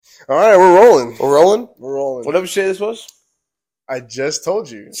All right, we're rolling. We're rolling? We're rolling. What episode this was? I just told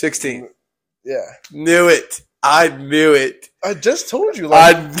you. 16. Yeah. Knew it. I knew it. I just told you.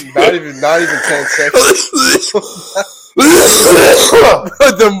 Like, not even 10 seconds.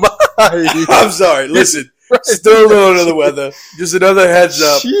 The mic. I'm sorry. Listen. Still a little under the weather. Just another heads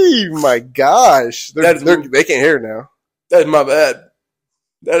up. Gee, my gosh. They can't hear it now. That's my bad.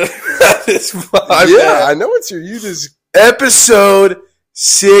 That is my bad. Yeah, I know it's your. You just. Episode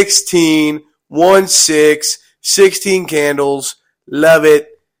 16. 16 candles. Love it.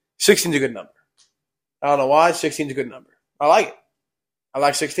 16 is a good number. I don't know why. 16 is a good number. I like it. I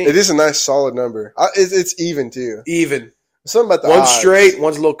like 16. It is a nice, solid number. It's even, too. Even. Something about the One's odds. straight,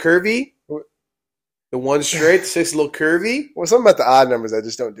 one's a little curvy. The one's straight, the 6 is a little curvy. Well, something about the odd numbers that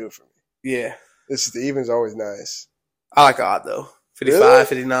just don't do it for me. Yeah. It's just the even's always nice. I like odd, though. 55, Really?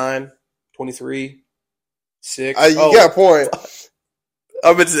 59, 23, 6. You got a point.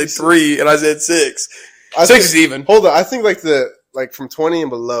 I meant to say 3, and I said 6. 6 is even. Hold on. I think like from 20 and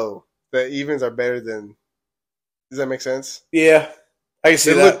below, the evens are better than. Does that make sense? Yeah, I can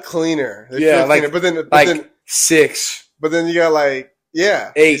see they that. Look cleaner. They yeah, feel like cleaner. But then 6. But then you got 8.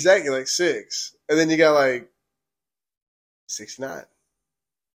 Exactly, like 6, and then you got 69.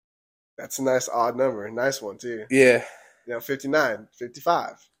 That's a nice odd number. A nice one too. Yeah. 59,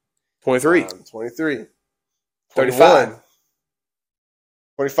 55, 23, 23, 35,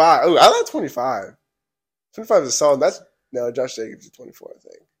 25. Oh, I like 25. 25 is a solid. Josh Jacobs is 24, I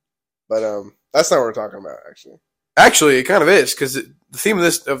think. But that's not what we're talking about, actually. Actually, it kind of is, because the theme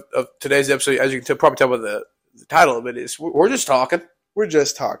of today's episode, as you can probably tell by the title of it, is we're just talking. We're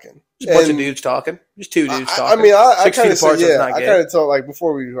just talking. Just a bunch of dudes talking. Just two dudes talking. I mean, I kind of said, I kind of told,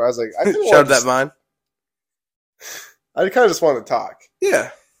 before I was like, I shout out that vine. I kind of just want to talk.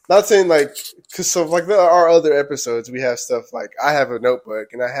 Yeah. Not saying because there are other episodes, we have stuff I have a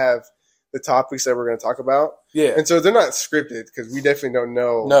notebook and I have the topics that we're going to talk about. Yeah. And so they're not scripted because we definitely don't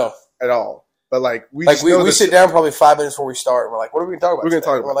know at all. But we sit down probably 5 minutes before we start. And we're like, what are we going to talk about? We're going to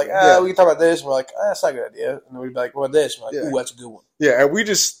talk about. We're like, we can talk about this. And we're like, that's not a good idea. And then we'd be like, what about this? And we're like, ooh, that's a good one. Yeah, and we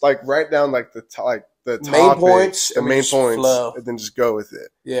just write down the main points, the main points, flow. And then just go with it.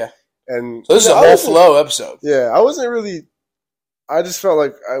 Yeah. And so this is a whole flow episode. Yeah, I wasn't really. I just felt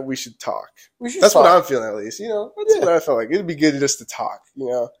like we should talk. That's what I'm feeling, at least. That's what I felt like. It'd be good just to talk.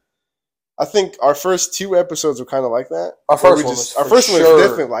 I think our first 2 episodes were kind of like that. Our first one was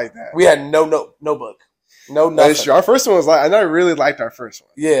definitely like that. We had no notebook, no nothing. That is true. Our first one was and I really liked our first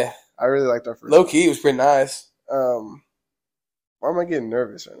one. Yeah, I really liked our first. Low key, it was pretty nice. Why am I getting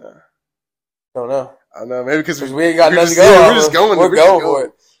nervous right now? Don't know. I don't know. Maybe because we ain't got nothing to go on. We're just going. We're going for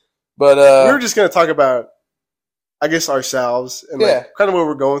it. But we were just gonna talk about, I guess, ourselves and kind of what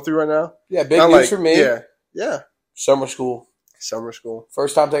we're going through right now. Yeah, big news for me. Yeah. Summer school.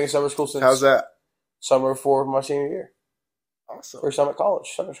 First time taking summer school since. How's that? Summer before my senior year. Awesome. First time at college,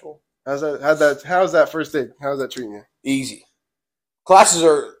 summer school. How's that first day? How's that treating you? Easy. Classes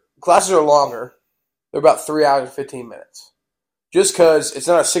are longer. They're about 3 hours and 15 minutes. Just because it's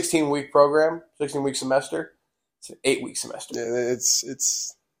not a 16-week program, 16-week semester. It's an 8-week semester. Yeah,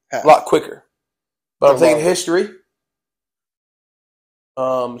 it's a lot quicker. But I'm taking history.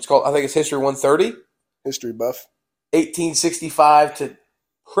 It's called. I think it's History 130. History buff. 1865 to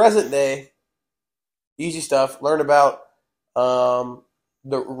present day. Easy stuff. Learn about the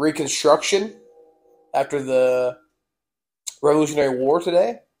Reconstruction after the Revolutionary War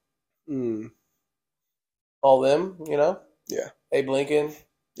today. All them, Yeah. Abe Lincoln.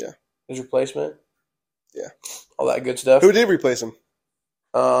 Yeah. His replacement. Yeah. All that good stuff. Who did replace him?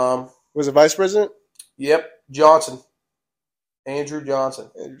 Was it Vice President? Yep. Johnson. Andrew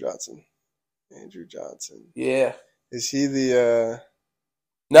Johnson. Yeah. Is he the...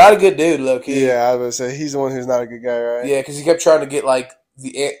 Not a good dude, low key. Yeah, I was going to say, he's the one who's not a good guy, right? Yeah, because he kept trying to get,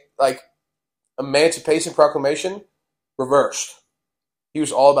 the Emancipation Proclamation reversed. He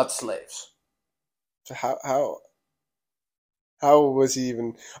was all about the slaves. So how was he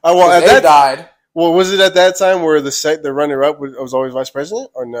even... at that died. Well, was it at that time where the runner-up was always vice president,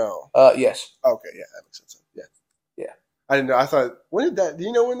 or no? Yes. Okay, yeah, that makes sense. Yeah. Yeah. I didn't know. I thought, do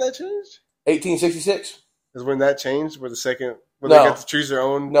you know when that changed? 1866. Is when that changed? Where they got to choose their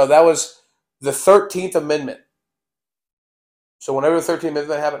own? No, that was the 13th Amendment. So whenever the 13th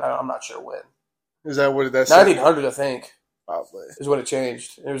Amendment happened, I'm not sure when. Is that what that's 1900, I think. Probably. Is when it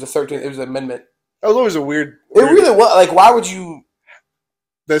changed. It was the 13th. It was an amendment. That was always a weird. It really was. Why would you?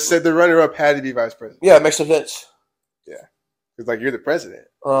 That said the runner-up had to be vice president. Yeah, it makes no sense. Yeah. Because, you're the president.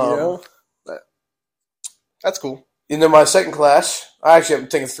 But that's cool. My second class, I actually have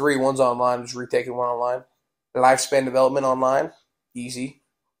taken 3. One's online. I'm just retaking one online. Lifespan development online. Easy.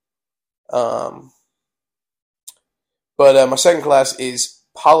 But my second class is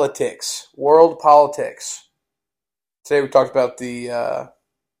politics, world politics. Today we talked about the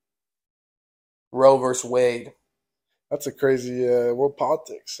Roe versus Wade. That's a crazy world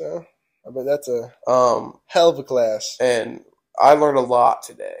politics, huh? I bet that's a hell of a class. And I learned a lot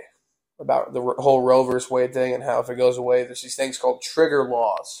today about the whole Roe versus Wade thing and how if it goes away, there's these things called trigger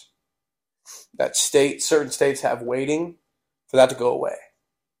laws that certain states have waiting for that to go away.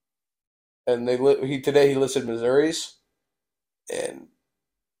 And today he listed Missouri's. And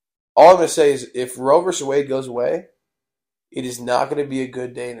all I'm going to say is if Roe versus Wade goes away, it is not going to be a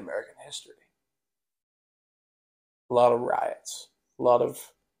good day in American history. A lot of riots. A lot of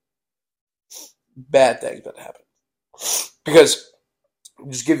bad things about to happen. Because,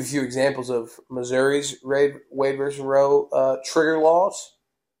 just give a few examples of Missouri's Wade versus Roe trigger laws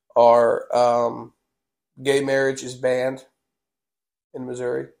are gay marriage is banned in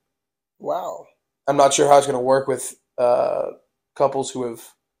Missouri. Wow. I'm not sure how it's going to work with couples who have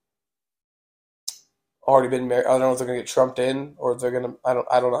already been married. I don't know if they're going to get trumped in or if they're going to. I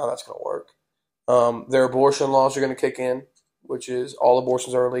don't know how that's going to work. Their abortion laws are going to kick in, which is all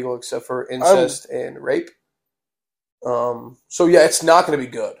abortions are illegal except for incest and rape. So yeah, it's not going to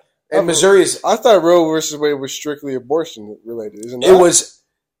be good. And Missouri is. I thought Roe versus Wade was strictly abortion related, isn't it? It was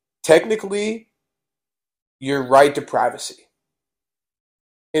technically your right to privacy.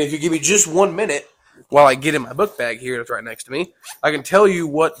 And if you give me just 1 minute while I get in my book bag here that's right next to me, I can tell you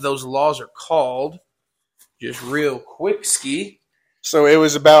what those laws are called. Just real quick, Ski. So it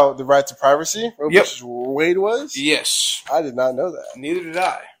was about the right to privacy? Roe versus Wade was? Yes. I did not know that. Neither did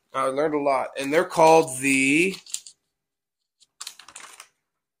I. I learned a lot. And they're called the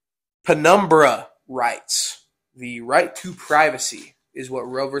penumbra rights. The right to privacy is what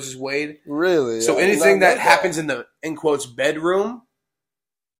Roe versus Wade. Really? So anything that happens in the, in quotes, bedroom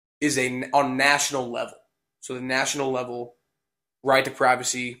is on national level. So the national level right to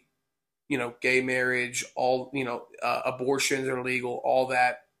privacy, gay marriage, all, abortions are legal, all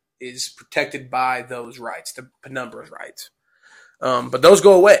that is protected by those rights, the penumbra rights. But those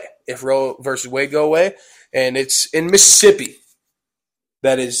go away if Roe versus Wade go away. And it's in Mississippi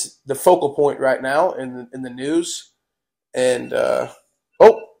that is the focal point right now in the news. And, you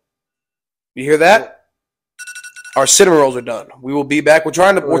hear that? Our cinema rolls are done. We will be back. We're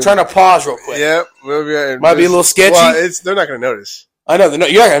trying to pause real quick. Yep. We'll be, might be a little sketchy. Well, they're not going to notice. I know you're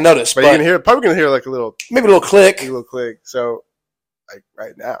not going to notice, but you're probably going to hear like maybe a little click. A little click. So, like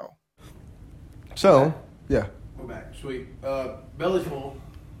right now. So, yeah. We're back. Sweet. Belly full.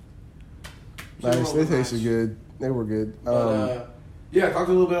 Nice. They tasted good. They were good. Yeah, I talked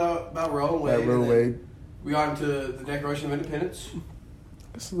a little bit about Roe and Wade. Roe Wade. We got into the Declaration of Independence.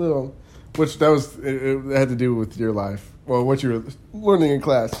 Just a little. Which that was, it had to do with your life. Well, what you were learning in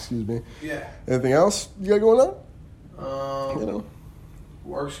class, excuse me. Yeah. Anything else you got going on?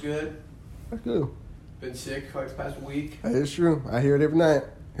 Work's good. That's good. Been sick for like the past week. That is true. I hear it every night.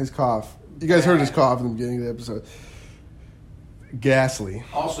 His cough. You guys heard his cough in the beginning of the episode. Ghastly.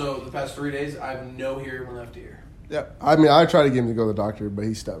 Also, the past 3 days, I have no hearing in my left ear. Yeah. I mean, I try to get him to go to the doctor, but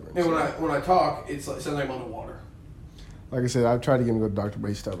he's stubborn. And when I talk, it sounds like I'm underwater. Like I said, I've tried to get him to go to the doctor, but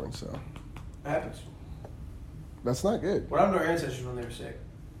he's stubborn, so. It happens. That's not good. What happened to our ancestors when they were sick?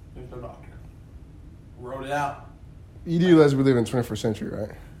 There's no doctor. Wrote it out. You do realize we live in the 21st century,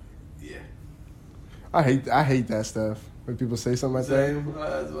 right? Yeah. I hate that stuff when people say something like that.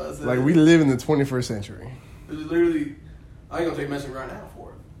 Same. Like, we live in the 21st century. It's literally, I ain't gonna take medicine right now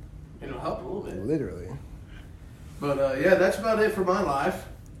for it. It'll help a little bit. Literally. But yeah, that's about it for my life.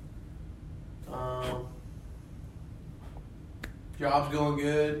 Job's going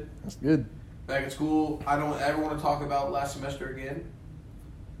good. That's good. Back at school, I don't ever want to talk about last semester again.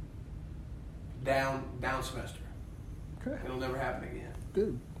 Down semester. Okay. It'll never happen again.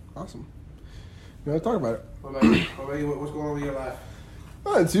 Good. Awesome. You want to talk about it? What about you? What's going on with your life?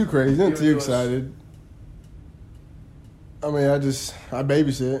 Not too crazy. Not too excited. I mean, I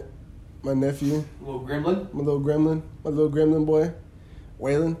babysit my nephew. Little gremlin? My little gremlin boy.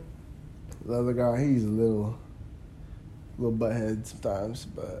 Waylon. The other guy, he's a little butthead sometimes,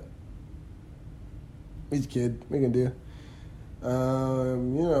 but he's a kid. We can do.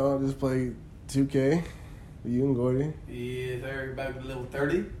 Just play 2K. You and Gordy. Yeah, they're about level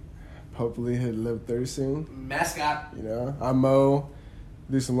 30. Hopefully hit level 30 soon. Mascot. I mow,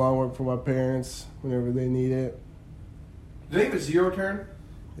 do some lawn work for my parents whenever they need it. Do they have a zero turn?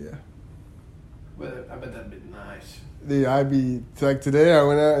 Yeah. But I bet that'd be nice. Dude, like today I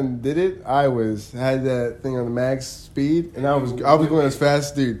went out and did it. I had that thing on the max speed, and I was going as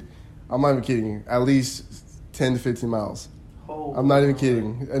fast, dude. I'm not even kidding you. At least 10 to 15 miles. Oh, I'm not even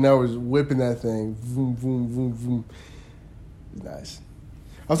kidding. And I was whipping that thing. Vroom, vroom, vroom, vroom. It was nice.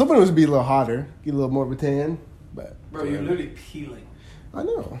 I was hoping it was be a little hotter, get a little more of a tan, but bro, you're literally peeling. I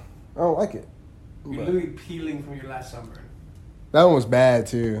know. I don't like it. You're literally peeling from your last sunburn. That one was bad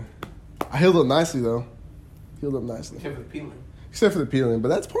too. I healed up nicely though. Healed up nicely. Except for the peeling. Except for the peeling, but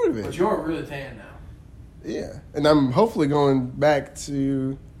that's part of it. But you're really tan now. Yeah, and I'm hopefully going back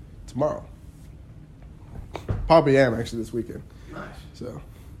to tomorrow. Probably am actually this weekend. Nice. So.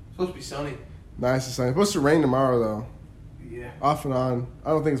 It's supposed to be sunny. Nice and sunny. It's supposed to rain tomorrow though. Yeah. Off and on. I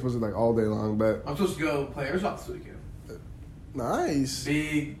don't think it's supposed to be like all day long, but I'm supposed to go play airsoft this weekend. Nice.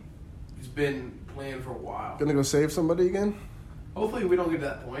 Big. It's been planned for a while. Gonna go save somebody again? Hopefully we don't get to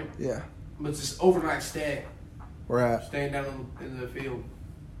that point. Yeah. But it's just overnight stay. Where at? Staying down in the field.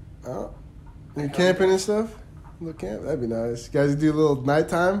 Oh. You camping and stuff? A little camp? That'd be nice. You guys do a little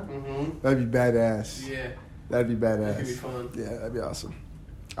nighttime? Mm-hmm. That'd be badass. Yeah. That'd be badass. That'd be fun. Yeah, that'd be awesome.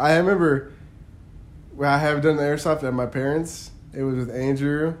 I remember when I have done the airsoft at my parents'. It was with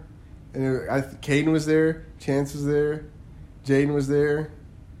Andrew. And Caden was there. Chance was there. Jaden was there.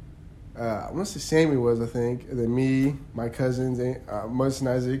 I want to say Sammy was, I think. And then me, my cousins, Mus and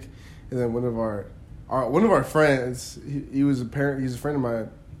Isaac. And then one of our friends. He was a parent. He's a friend of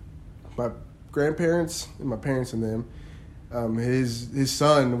my grandparents and my parents and them. His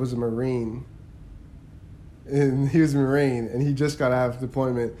son was a Marine. And he was a Marine, and he just got out of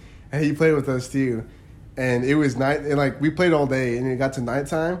deployment, and he played with us too. And it was night, and like we played all day, and it got to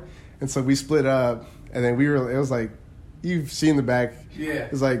nighttime, and so we split up, and then it was like, you've seen the back, yeah.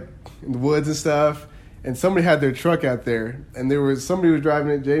 It was like in the woods and stuff, and somebody had their truck out there, and somebody was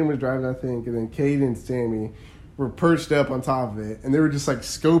driving it. Jaden was driving, I think, and then Caden and Sammy were perched up on top of it, and they were just like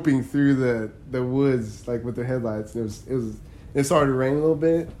scoping through the woods like with their headlights. And it started to rain a little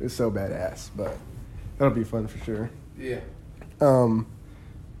bit. It was so badass, but. That'll be fun for sure. Yeah.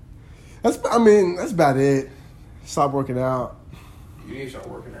 That's about it. Stop working out. You need to start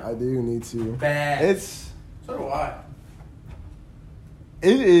working out. I do need to. Bad. So do I.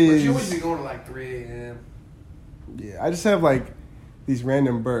 It is. But you always be going to like 3 a.m. Yeah, I just have like these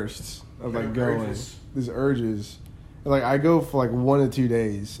random bursts of like going. Urges. These urges. And, like I go for like 1 or 2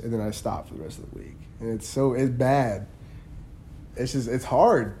 days and then I stop for the rest of the week. And it's bad. It's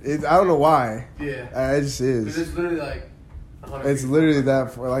hard. I don't know why. Yeah. It just is. Because it's literally like. It's literally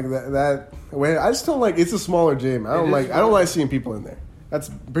that for like that way. I just don't like. It's a smaller gym. I don't like seeing people in there.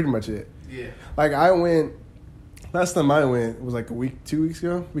 That's pretty much it. Yeah. Like I went. Last time I went was like 2 weeks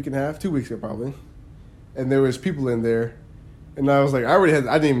ago, week and a half, 2 weeks ago probably, and there was people in there, and I was like, I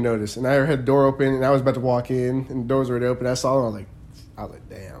didn't even notice, and I had the door open, and I was about to walk in, and the doors were already open. I saw them. I was like,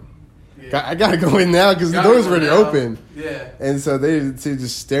 damn. Yeah. I gotta go in now because the door's already open. Yeah. And so they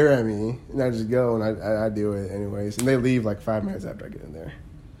just stare at me, and I just go, and I do it anyways. And they leave like 5 minutes after I get in there.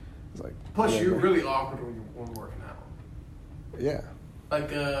 It's like. Plus, you're really awkward when you're working out. Yeah.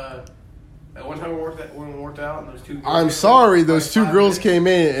 Like at one time when we worked out, and those two. Girls I'm sorry, those two girls came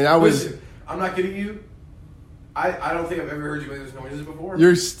in, and I was. Listen, I'm not kidding you. I don't think I've ever heard you make those noises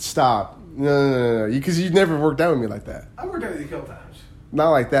before. Stop. No. Because you never worked out with me like that. I worked out with you a couple times.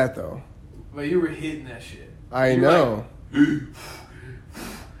 Not like that though. But you were hitting that shit. I know. Like,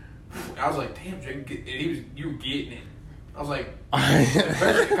 I was like, damn, Jake, you were getting it. I was like,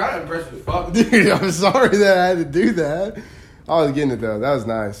 kind of impressed as fuck. Dude, I'm sorry that I had to do that. I was getting it though. That was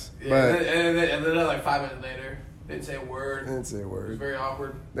nice. Yeah, but and then like 5 minutes later, didn't say a word. Didn't say a word. It was very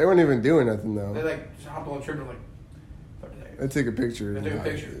awkward. They weren't even doing nothing though. They like just hopped on the treadmill like 30 seconds. They took a picture. They took a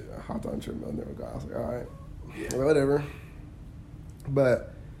picture. I hopped on the treadmill and they were gone. I was like, all right, yeah, well, whatever.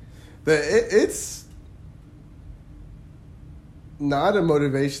 But it's not a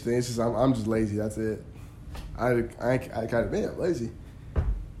motivation thing. It's just I'm just lazy. That's it. I kind of admit I'm lazy.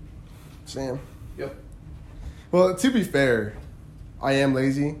 Sam. Yep. Well, to be fair, I am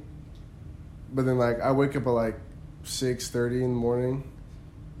lazy. But then like I wake up at like 6:30 in the morning.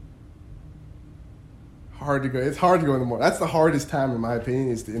 It's hard to go in the morning. That's the hardest time in my opinion.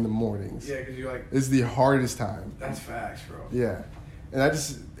 Is in the mornings. Yeah, because you're like. It's the hardest time. That's facts, bro. Yeah, and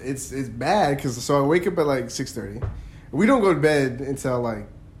it's bad because I wake up at like 6:30. We don't go to bed until like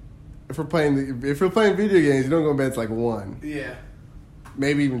if we're playing video games, you don't go to bed until like 1. Yeah.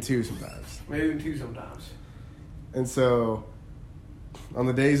 Maybe even 2 sometimes. Maybe even 2 sometimes. And so on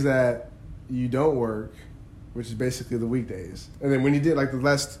the days that you don't work, which is basically the weekdays, and then when you did like you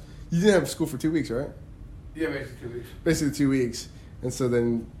didn't have school for 2 weeks, right? Yeah, basically 2 weeks. Basically 2 weeks, and so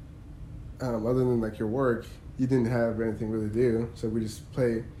then other than like your work, you didn't have anything really to do, so we just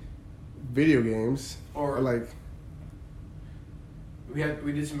play video games or like.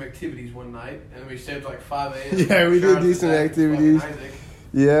 We did some activities one night, and we stayed till like 5 a.m. Yeah, we did decent activities.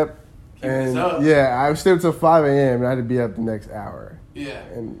 Yep. And yeah, I stayed until 5 a.m. and I had to be up the next hour. Yeah.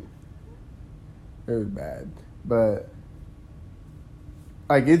 And it was bad. But,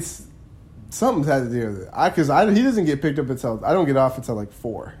 like, it's... Something's had to do with it. Because he doesn't get picked up until... I don't get off until, like,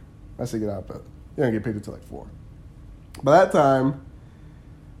 4. I say get off, but he don't get picked up until, like, 4. By that time,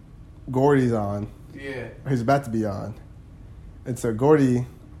 Gordy's on. Yeah. He's about to be on. And so Gordy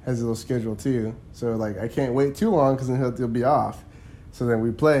has a little schedule, too. So, like, I can't wait too long because then he'll be off. So then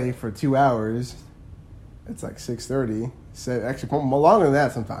we play for 2 hours. It's like 6:30. So actually, longer than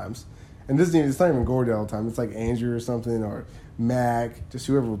that sometimes. And it's not even Gordy all the time. It's like Andrew or something or Mac, just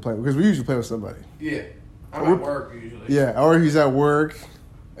whoever we're playing. Because we usually play with somebody. Yeah. I'm at work usually. Yeah, or he's at work.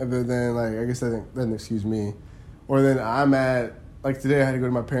 And then, like, I guess that doesn't excuse me. Or then I'm at, like today I had to go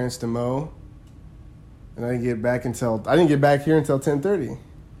to my parents to mow. And I didn't get back here until 10:30.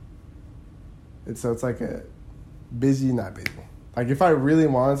 And so it's like a busy, not busy. Like, if I really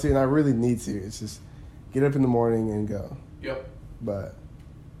want to and I really need to, it's just get up in the morning and go. Yep. But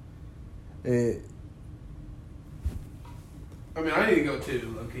I mean, I need to go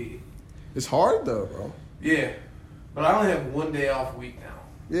too, low-key. It's hard, though, bro. Yeah. But I only have 1 day off a week now.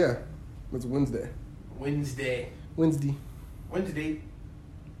 Yeah. It's Wednesday.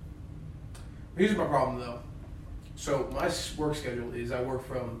 Here's my problem, though. So, my work schedule is I work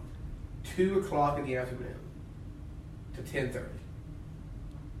from 2 o'clock in the afternoon to 10:30.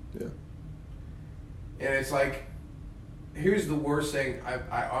 Yeah. And it's like, here's the worst thing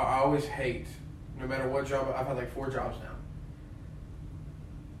I always hate, no matter what job. I've had like 4 jobs now.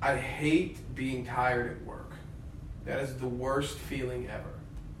 I hate being tired at work. That is the worst feeling ever.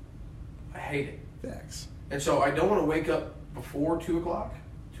 I hate it. Facts. And so I don't want to wake up before 2 o'clock,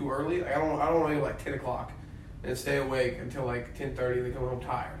 too early. I don't want to go like 10 o'clock and stay awake until like 10:30 and then come home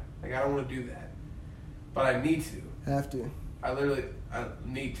tired. Like, I don't want to do that. But I need to. Have to. I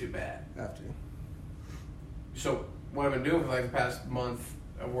need to bad. Have to. So what I've been doing for like the past month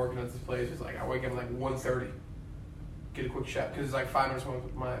of working at this place is like I wake up at like 1:30, get a quick shower because it's like 5 minutes from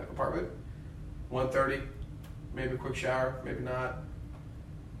my apartment. 1:30, maybe a quick shower, maybe not.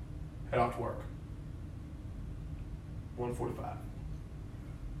 Head off to work. 1:45,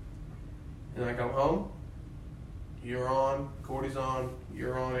 and I come home. You're on, Cordy's on,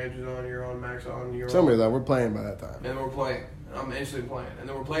 you're on, Andrew's on, you're on, Mac's on, you're on. Tell me that we're playing by that time. And we're playing. I'm instantly playing. And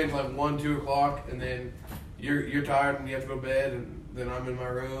then we're playing till like 1, 2 o'clock, and then you're tired and you have to go to bed, and then I'm in my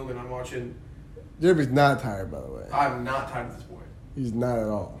room and I'm watching. Jeremy's not tired, by the way. I'm not tired at this point. He's not at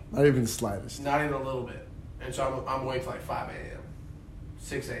all. Not even the slightest. Not even a little bit. And so I'm awake till like 5 a.m.,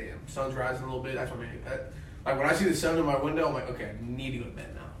 6 a.m. Sun's rising a little bit. That's what I mean. Like when I see the sun in my window, I'm like, okay, I need to go to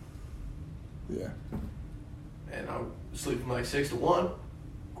bed now. Yeah. And I'll sleep from like 6 to 1.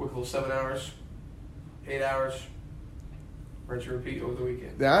 Quick little 7 hours, 8 hours. Rinse and repeat over the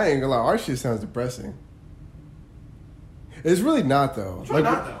weekend. Yeah, I ain't gonna lie. Our shit sounds depressing. It's really not, though. It's really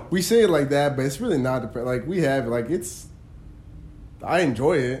not, though. We say it like that, but it's really not depressing. Like, we have, like, it's... I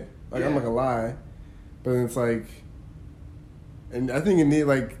enjoy it. Like, I'm not gonna lie. But it's like... And I think you need,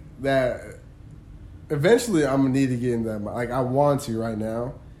 like, that... Eventually, I'm gonna need to get in that... Like, I want to right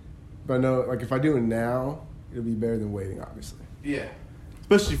now. But I know, like, if I do it now... It'll be better than waiting, obviously. Yeah.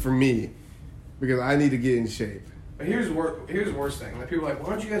 Especially for me, because I need to get in shape. But here's the worst thing. Like, people are like,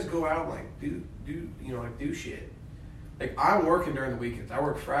 why don't you guys go out and like do shit? Like, I'm working during the weekends. I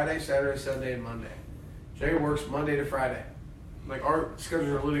work Friday, Saturday, Sunday, and Monday. Jay works Monday to Friday. Like, our schedules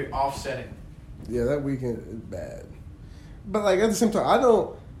are literally offsetting. Yeah, that weekend is bad. But like at the same time, I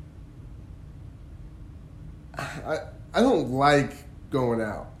don't like going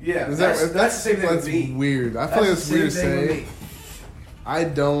out. Yeah, that's the same thing with me. That's weird. I feel like it's weird to say. I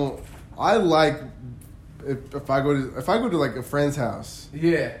like if I go to like a friend's house.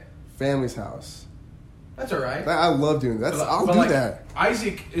 Yeah. Family's house. That's all right. I love doing that. I'll do that.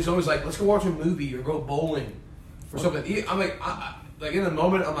 Isaac is always like, let's go watch a movie or go bowling or something. I'm like, like in the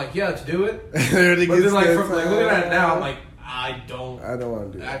moment, I'm like, yeah, let's do it. But then looking at it now, I'm like, I don't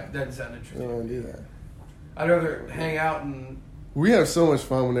want to do that. That doesn't sound interesting. I don't want to do that. I'd rather hang out and. We have so much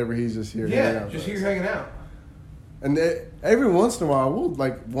fun whenever he's just here. Yeah, just here hanging out. And every once in a while, we'll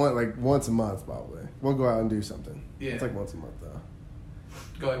once a month probably. We'll go out and do something. Yeah, it's like once a month though.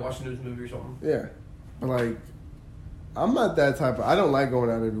 Go like watch a news movie or something. Yeah, but like, I'm not that type of. I don't like going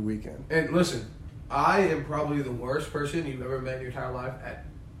out every weekend. And listen, I am probably the worst person you've ever met in your entire life at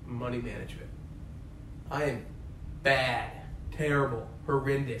money management. I am bad, terrible,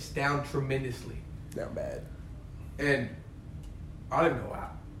 horrendous, down tremendously. Down bad. And I didn't go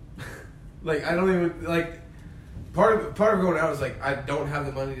out. Like, I don't even, like, part of going out is like I don't have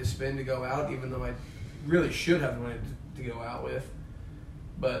the money to spend to go out, even though I really should have the money to go out with.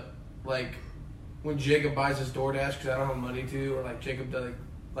 But like when Jacob buys his DoorDash because I don't have money to, or like Jacob does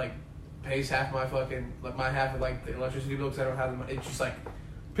like pays half my fucking like my half of like the electricity bill because I don't have the money. It's just like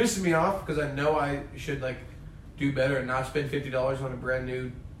pisses me off because I know I should like do better and not spend $50 on a brand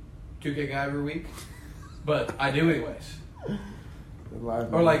new 2K guy every week, but I do anyways.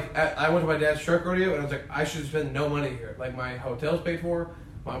 Or like I went to my dad's truck rodeo and I was like, I should spend no money here. Like my hotel's paid for,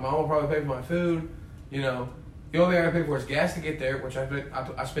 my mom will probably pay for my food. You know, the only thing I pay for is gas to get there, which I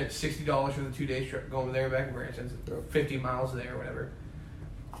spent $60 for the 2 days trip going there and back in Branson, 50 miles there or whatever.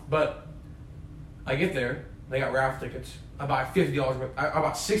 But I get there, they got raffle tickets. I buy $50 worth. I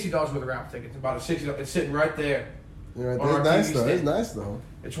bought $60 worth of raffle tickets. I bought a $60. It's sitting right there. Yeah, that's nice though. It's nice though.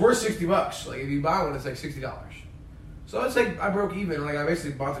 It's worth $60. Like if you buy one, it's like $60. So it's like I broke even. Like I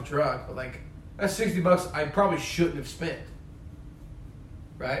basically bought the truck, but like that's $60 I probably shouldn't have spent.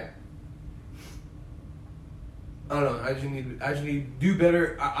 Right? I don't know. I just need to do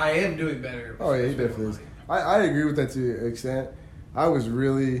better. I am doing better. Oh yeah, he definitely is. I agree with that to an extent. I was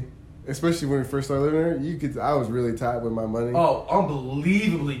really, especially when we first started living there, I was really tight with my money. Oh,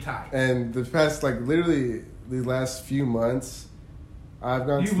 unbelievably tight. And the past, like literally these last few months, I've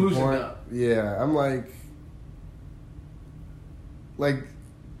gone to the point. Up. Yeah, I'm like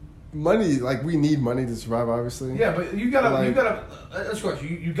money. Like we need money to survive, obviously. Yeah, but you gotta. That's correct.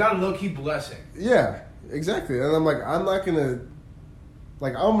 You gotta low key blessing. Yeah, exactly. And I'm like, I'm not gonna.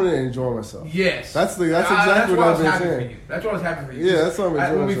 Like, I'm going to enjoy myself. Yes. That's exactly what I've been saying. That's what was happening for you. Yeah, that's what I'm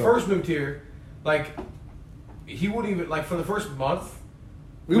enjoying When we first moved here, like, he wouldn't even, like, for the first month.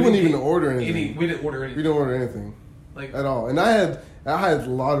 We wouldn't even order anything. We didn't order anything. We didn't order anything. Like, at all. And I had a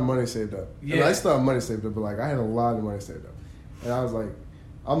lot of money saved up. Yeah. And I still have money saved up, but, like, I had a lot of money saved up. And I was like,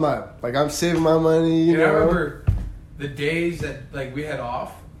 I'm saving my money, you know. I remember the days that, like, we had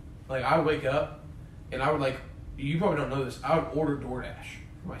off, like, I would wake up, and I would, like, you probably don't know this. I would order DoorDash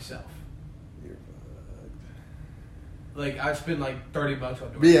for myself. You're fucked. Like, I'd spend like $30 on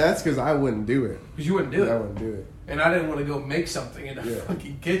DoorDash. But yeah, that's because I wouldn't do it. Because you wouldn't do it. I wouldn't do it. And I didn't want to go make something in the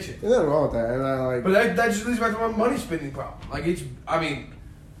fucking kitchen. There's nothing wrong with that. And I like. But that just leads back to my money spending problem. Like, I blame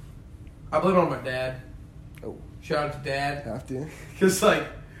it on my dad. Oh. Shout out to Dad. Have to. Because, like,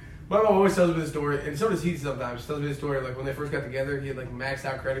 my mom always tells me this story, and so does he sometimes. He tells me this story, like, when they first got together, he had, like, maxed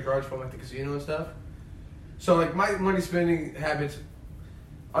out credit cards from, like, the casino and stuff. So, like, my money spending habits,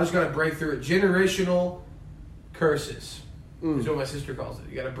 I just got to break through it. Generational curses is what my sister calls it.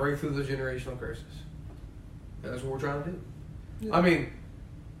 You got to break through those generational curses. And that's what we're trying to do. Yeah. I mean,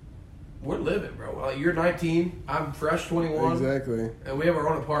 we're living, bro. Like, you're 19, I'm fresh 21. Exactly. And we have our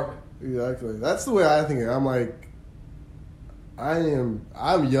own apartment. Exactly. That's the way I think it. I'm like, I'm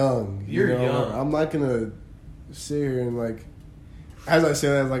young. You're young. I'm not going to sit here and, like, as I say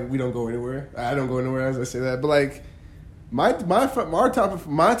that, like, we don't go anywhere. I don't go anywhere as I say that. But, like, my type of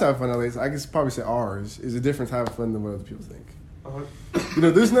fun, at least, I can probably say ours, is a different type of fun than what other people think. You know,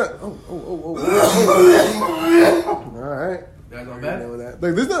 there's not... Oh. All right. That's not bad.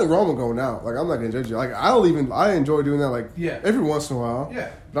 Like, there's nothing wrong with going out. Like, I'm not going to judge you. Like, I enjoy doing that, like, every once in a while. Yeah.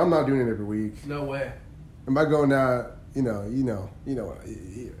 But I'm not doing it every week. No way. And by going out, you know what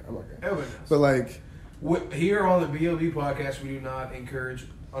I'm okay. Everybody knows. But, like... Here on the BLB podcast, we do not encourage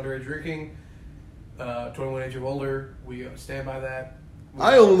underage drinking. 21 age or older, we stand by that.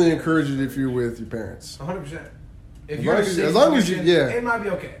 I only encourage it if you're with your parents. 100%. If as you're long as it might be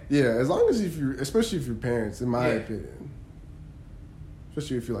okay. Yeah, as long as especially if your parents, in my opinion.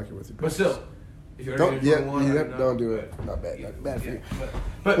 Especially if you like it with your parents. But still, if you're under 21, don't do it. Not bad. Not bad for you.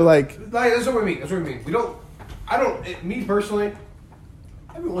 But like that's what we mean. Me personally,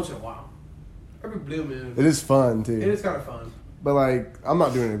 every once in a while. Every blue moon. It is fun too. It is kind of fun. But like, I'm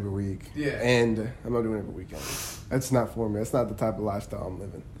not doing it every week. Yeah. And I'm not doing it every weekend. That's not for me. That's not the type of lifestyle I'm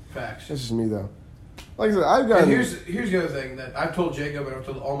living. Facts. That's just me though. Like I said, I've got. And here's the other thing that I've told Jacob and I've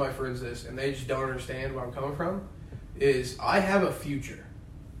told all my friends this, and they just don't understand where I'm coming from. Is I have a future.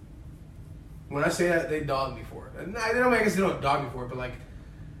 When I say that, they dog me for it. And I guess they don't dog me for it, but like,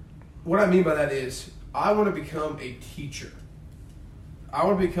 what I mean by that is I want to become a teacher. I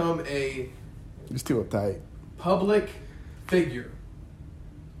want to become a. Just too uptight. Public figure.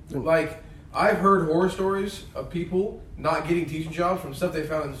 Like, I've heard horror stories of people not getting teaching jobs from stuff they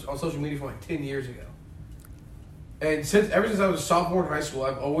found on social media from like 10 years ago. And ever since I was a sophomore in high school,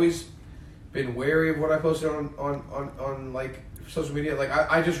 I've always been wary of what I posted on like social media. Like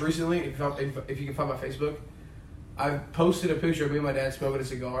I just recently, if you can find my Facebook, I posted a picture of me and my dad smoking a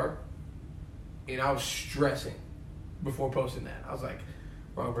cigar, and I was stressing before posting that. I was like,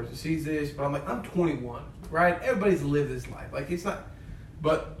 wrong person sees this. But I'm like, I'm 21, right? Everybody's lived this life. Like, it's not.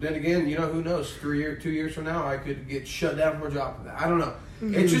 But then again, who knows? 2 years from now, I could get shut down from a job for that. I don't know.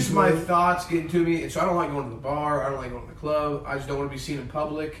 It's just my thoughts getting to me. And so I don't like going to the bar. I don't like going to the club. I just don't want to be seen in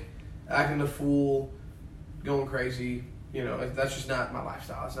public, acting a fool, going crazy. That's just not my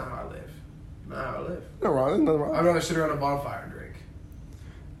lifestyle. That's not how I live. Not how I live. No wrong. Nothing wrong. I'd rather sit around a bonfire and drink.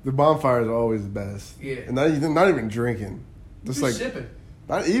 The bonfire is always the best. Yeah. And not even drinking. Just like sipping.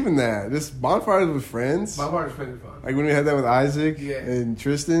 Not even that. Just bonfires with friends. Bonfires with friends are fun. Like when we had that with Isaac and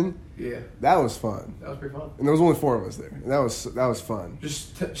Tristan. Yeah. That was fun. That was pretty fun. And there was only 4 of us there. And that was fun.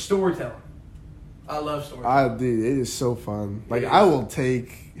 Just storytelling. I love storytelling. It is so fun. Like I will take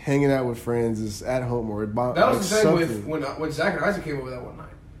hanging out with friends is at home or at that was the same with when Zach and Isaac came over that one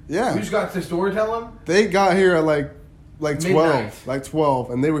night. Yeah. We just got to storytelling. They got here at like 12. Like 12.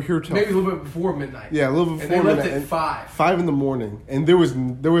 And they were here till maybe a little bit before midnight. Yeah, a little bit before midnight. And they left at 5. 5 in the morning. And there was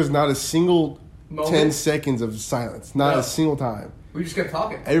not a single moment? 10 seconds of silence. Not a single time. We just kept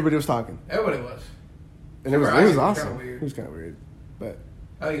talking. Everybody was talking. Everybody was. And it was awesome. It was kind of weird. But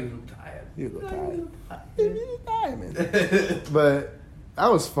I think he was a little tired. He was a little tired, man. But that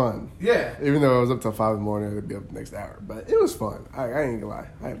was fun. Yeah. Even though I was up till 5 in the morning, I'd be up the next hour. But it was fun. I ain't gonna lie.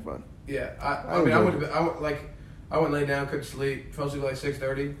 I had fun. Yeah. I went and laid down, couldn't sleep, fell asleep at like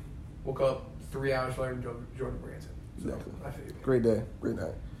 6:30, woke up 3 hours later and drove to Branson. So exactly. I feel you. Great day. Great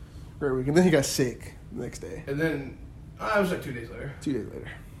night. Great week. And then he got sick the next day. And then it was like 2 days later. 2 days later.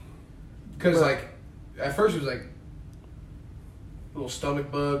 Because at first it was like a little stomach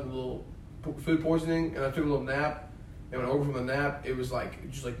bug, a little food poisoning, and I took a little nap. And when I woke up from the nap, it was like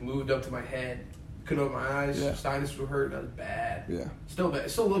it just like moved up to my head. Couldn't open my eyes. Yeah. Sinus was hurt. That was bad. Yeah. Still bad.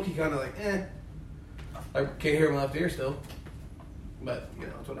 Still looking kind of like Like can't hear my left ear still. But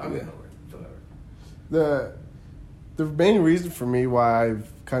it's what I'm getting over it. It's whatever. The main reason for me why I've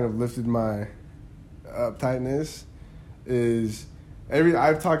kind of lifted my uptightness is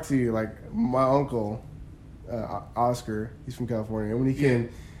I've talked to like my uncle Oscar. He's from California, and when he came,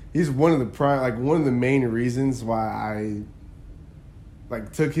 he's one of the main reasons why I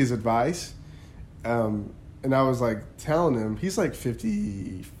took his advice. And I was telling him he's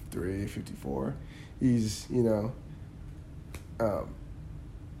 53, 54. He's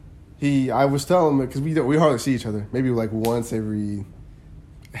I was telling him because we hardly see each other, maybe once every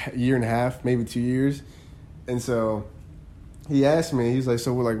year and a half, maybe 2 years, and so he asked me, he's like,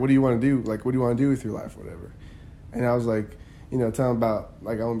 so what do you want to do? What do you want to do with your life, whatever? And I was telling him about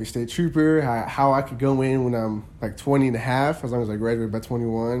I want to be a state trooper, how I could go in when I'm 20 and a half, as long as I graduate by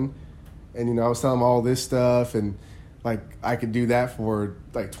 21, and I was telling him all this stuff, and I could do that for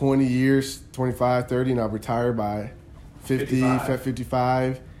 20 years, 25, 30, and I'll retire by 50,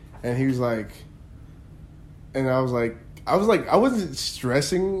 55. And he was and I was I wasn't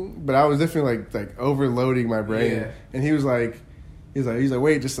stressing, but I was definitely overloading my brain. Yeah. And he was wait,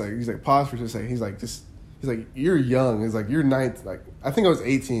 just he's pause for just a second. He's you're young. He's you're 19. I think I was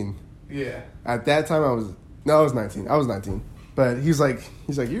 18. Yeah. At that time I was 19. I was 19. But he's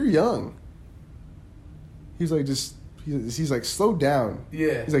you're young. He's he's slow down.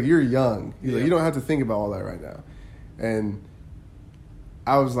 Yeah. He's you're young. He's you don't have to think about all that right now. And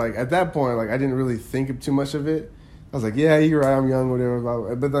I was at that point, I didn't really think too much of it. I was yeah, you're right, I'm young,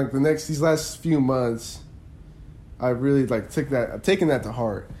 whatever. But these last few months, I really I've taken that to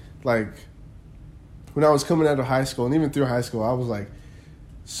heart. When I was coming out of high school, and even through high school, I was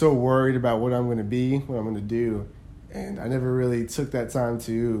so worried about what I'm going to be, what I'm going to do, and I never really took that time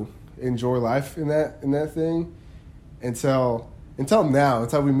to enjoy life in that thing until now,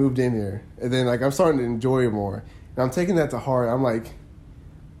 until we moved in here, and then I'm starting to enjoy it more, and I'm taking that to heart. I'm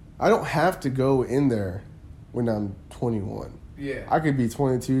I don't have to go in there when I'm 21. Yeah. I could be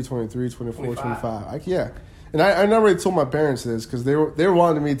 22, 23, 24, 25. Yeah. And I never really told my parents this because they were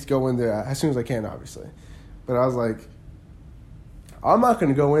wanting me to go in there as soon as I can, obviously. But I was I'm not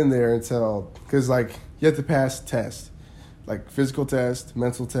going to go in there until, because you have to pass tests, physical test,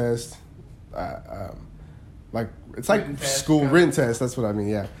 mental test, it's written school written test. That's what I mean.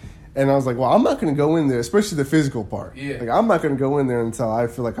 Yeah. And I was well, I'm not going to go in there, especially the physical part. Yeah. I'm not going to go in there until I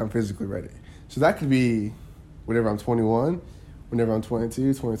feel I'm physically ready. So that could be whenever I'm 21, whenever I'm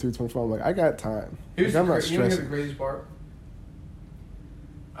 22, 23, 24. I'm I got time. I'm not stressing. You know the craziest part?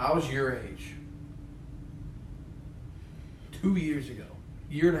 I was your age 2 years ago,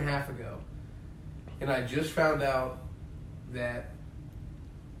 year and a half ago, and I just found out that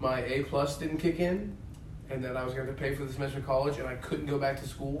my A+ didn't kick in, and that I was going to pay for the semester of college, and I couldn't go back to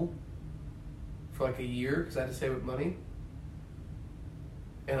school for a year because I had to save up money.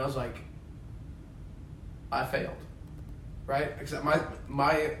 And I was I failed. right? Except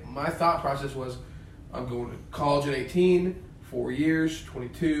my thought process was, I'm going to college at 18, 4 years,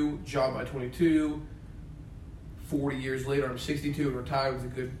 22, job by 22. 40 years later, I'm 62 and retired with a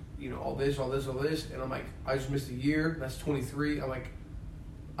good, all this. And I'm like, I just missed a year. That's 23. I'm like,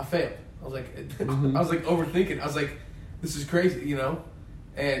 I failed. I was like, I was like overthinking. I was like, this is crazy,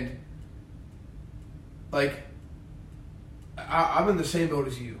 And like, I'm in the same boat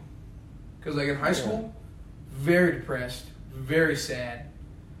as you. Because like in high school, very depressed, very sad.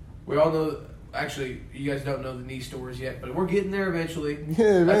 We all know, actually, you guys don't know the knee stories yet, but we're getting there eventually.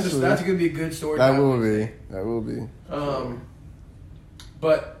 Yeah, eventually. That's going to be a good story. That will be.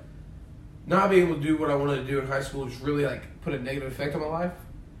 But not being able to do what I wanted to do in high school just really like put a negative effect on my life.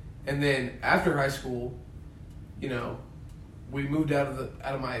 And then after high school, we moved out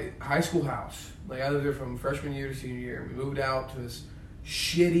of my high school house. Like I lived there from freshman year to senior year. We moved out to this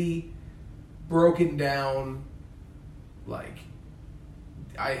shitty, broken down, like,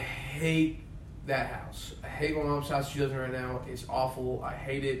 I hate that house. I hate my mom's house she lives in right now. It's awful. I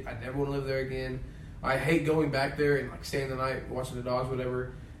hate it. I never want to live there again. I hate going back there and like staying the night, watching the dogs,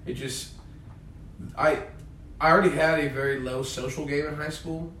 whatever. It just, I already had a very low social game in high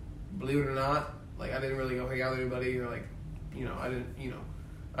school. Believe it or not, like I didn't really go hang out with anybody, or like, I didn't,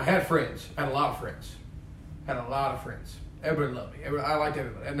 I had friends. I had a lot of friends. Everybody loved me. I liked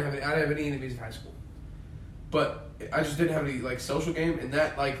everybody. I didn't have any enemies in high school. But I just didn't have any like social game, and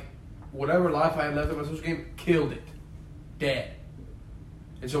that like whatever life I had left in my social game killed it, dead.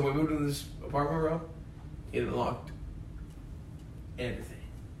 And so when we moved into this apartment, bro, it unlocked everything.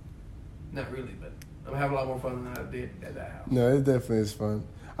 Not really, but I'm having a lot more fun than I did at that house. No, it definitely is fun.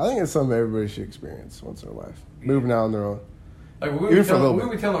 I think it's something everybody should experience once in their life. Moving out on their own. Like we're going to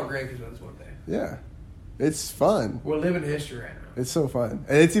be telling our grandkids about this one day. Yeah, it's fun. We're living history right now. It's so fun,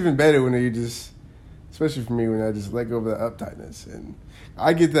 and it's even better when you just. Especially for me, when I just let go of the uptightness. And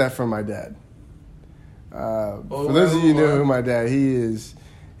I get that from my dad. For those of you who know who my dad,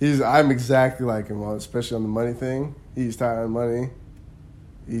 I'm exactly like him, especially on the money thing. He's tight on money.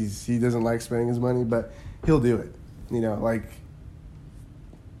 He doesn't like spending his money, but he'll do it. Like,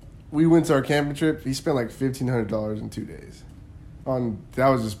 we went to our camping trip. He spent like $1,500 in 2 days. That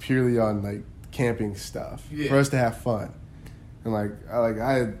was just purely on, like, camping stuff. Yeah. For us to have fun. And,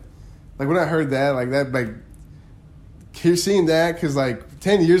 when I heard that, seeing that, because,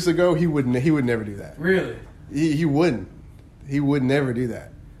 10 years ago, he would never do that. Really? He wouldn't. He would never do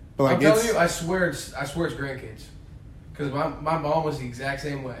that. But, I'm telling you, I swear it's grandkids. Because my mom was the exact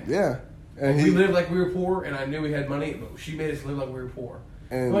same way. Yeah. And we lived like we were poor, and I knew we had money, but she made us live like we were poor.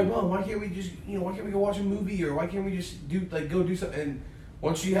 And I'm like, Mom, why can't we just, why can't we go watch a movie, or why can't we just go do something? And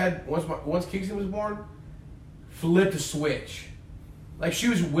once Kingston was born, flipped a switch. Like, she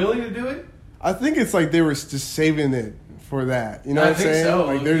was willing to do it. I think it's like they were just saving it for that. You know what I'm saying? So.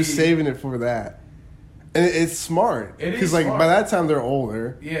 Like, they're just saving it for that. And it's smart. It is because, by that time, they're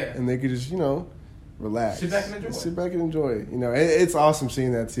older. Yeah. And they could just, relax. Sit back and enjoy. It's awesome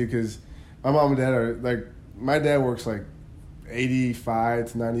seeing that, too, because my mom and dad are, my dad works,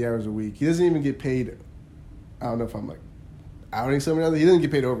 85 to 90 hours a week. He doesn't even get paid. I don't know if I'm, outing something else. He doesn't get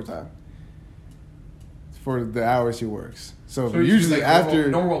paid overtime for the hours he works. So usually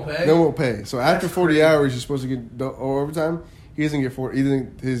after normal pay. So after 40 hours, you're supposed to get overtime. He doesn't get 40.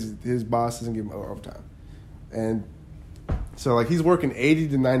 His boss doesn't give him overtime, and so he's working 80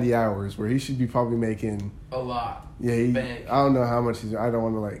 to 90 hours where he should be probably making a lot. Yeah, I don't know how much he's. I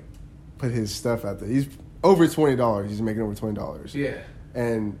don't want to put his stuff out there. He's over $20. He's making over $20. Yeah,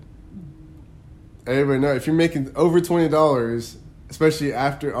 and everybody know if you're making over $20, especially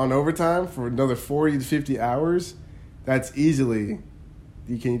after on overtime for another 40 to 50 hours. That's easily.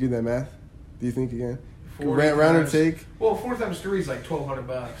 Can you do that math? Do you think you can? Round or take? Well, 4 times 3 is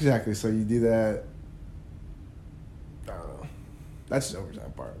 $1,200. Exactly. So you do that. I don't know. That's just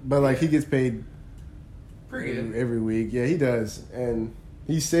overtime part. But he gets paid pretty good every week. Yeah, he does, and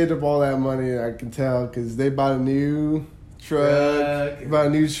he saved up all that money. I can tell because they bought a new truck, bought a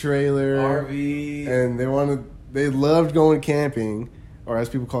new trailer, RV, and they loved going camping, or as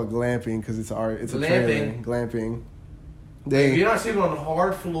people call it, glamping, because it's a trailer. Glamping. You're not sleeping on a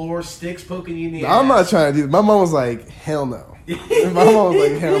hard floor, sticks poking you in the ass. I'm not trying to do that. My mom was like, hell no. My mom was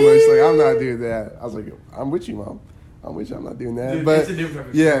like, hell no. She's like, I'm not doing that. I was like, I'm with you, Mom. I'm with you. I'm not doing that. Dude, but it's a different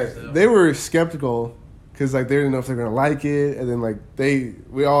experience, though. They were skeptical because they didn't know if they're going to like it. And then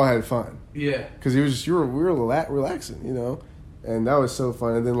we all had fun. Yeah. Because it was just, we were relaxing, And that was so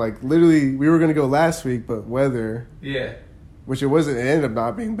fun. And then literally we were going to go last week, but weather. Yeah. Which it ended up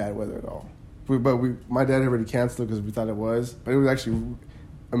not being bad weather at all. My dad had already canceled because we thought it was. But it was actually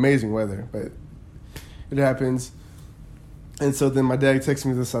amazing weather. But it happens. And so then my dad texted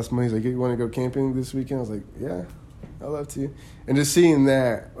me this last month. He's like, "You want to go camping this weekend?" I was like, "Yeah, I'd love to." And just seeing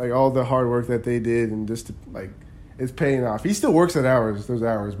that, like all the hard work that they did, and just like it's paying off. He still works those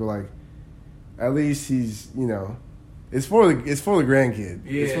hours, but like at least he's it's for the grandkid.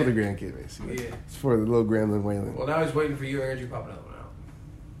 Yeah. It's for the grandkid basically. Yeah. It's for the little gremlin Waylon. Well, now he's waiting for you and Andrew to pop another one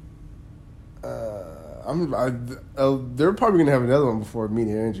out. They're probably gonna have another one before me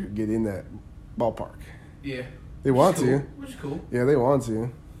and Andrew get in that ballpark. Yeah. They want cool. to. Which is cool. Yeah, they want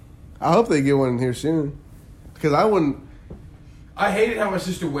to. I hope they get one here soon. Because I wouldn't. I hated how my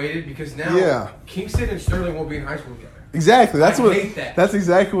sister waited because now Kingston and Sterling won't be in high school together. Exactly. I hate that. That's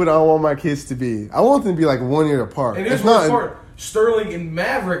exactly what I want my kids to be. I want them to be like 1 year apart. And here's the part. Sterling and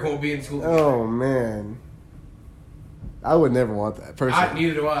Maverick won't be in school together. Oh, man. I would never want that, personally.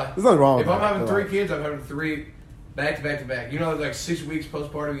 Neither do I. There's nothing wrong with that. If I'm having 3 kids, I'm having 3 back to back to back. You know, like 6 weeks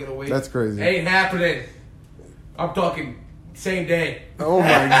postpartum, you gotta wait. That's crazy. Ain't happening. I'm talking same day. Oh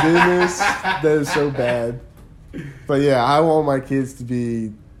my goodness. That is so bad. But yeah, I want my kids to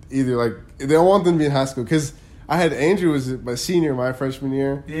be either like, I don't want them to be in high school. Because I had Andrew was my senior my freshman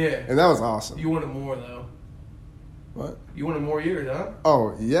year. Yeah. And that was awesome. You wanted more, though. What? You wanted more years, huh?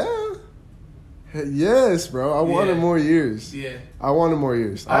 Oh, yeah. Yes, bro. I wanted more years. Yeah. I wanted more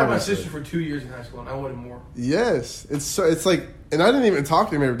years. I had my sister for 2 years in high school, and I wanted more. Yes. It's like, and I didn't even talk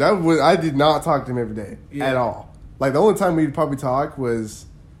to him every day. I did not talk to him every day at all. Like, the only time we'd probably talk was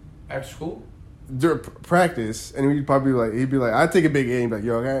after school? During practice, and he'd be like, I'd take a big hit, and he'd be like,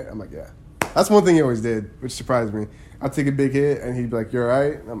 "You okay?" I'm like, "Yeah." That's one thing he always did, which surprised me. I'd take a big hit, and he'd be like, "You all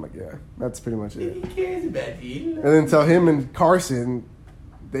right?" And I'm like, "Yeah." That's pretty much it. He cares about you. And then tell him and Carson,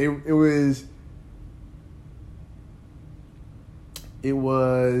 it was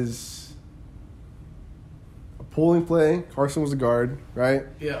a pulling play. Carson was a guard, right?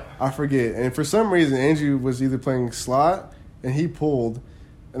 Yeah. I forget. And for some reason, Andrew was either playing slot, and he pulled.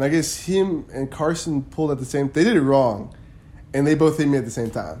 And I guess him and Carson pulled at the same. They did it wrong, and they both hit me at the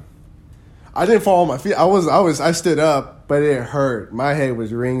same time. I didn't fall on my feet. I stood up, but it hurt. My head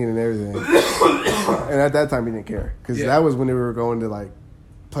was ringing and everything. And at that time, he didn't care because that was when we were going to like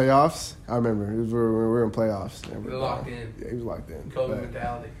playoffs. I remember it was when we were in playoffs. We were locked in. Yeah, he was locked in. COVID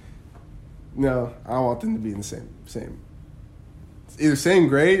mentality. No, I want them to be in the same. Either same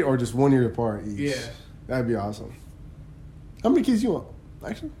grade or just 1 year apart each. Yeah, that'd be awesome. How many kids you want?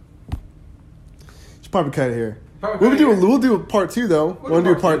 Actually, should probably cut it here. We'll do a part 2 though. We'll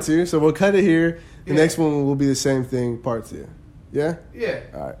do a part 2, so we'll cut it here. The next one will be the same thing, part 2. Yeah. Yeah.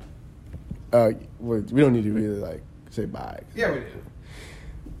 All right. We don't need to really like say bye. Yeah, we do.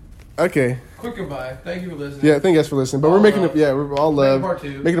 Okay. Quick goodbye. Thank you for listening. Yeah, thank you guys for listening. But we're making it. Yeah, we're all love.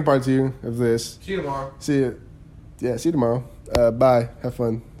 Making a part 2 of this. See you tomorrow. See you. Yeah, see you tomorrow. Bye. Have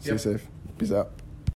fun. Stay safe. Peace out.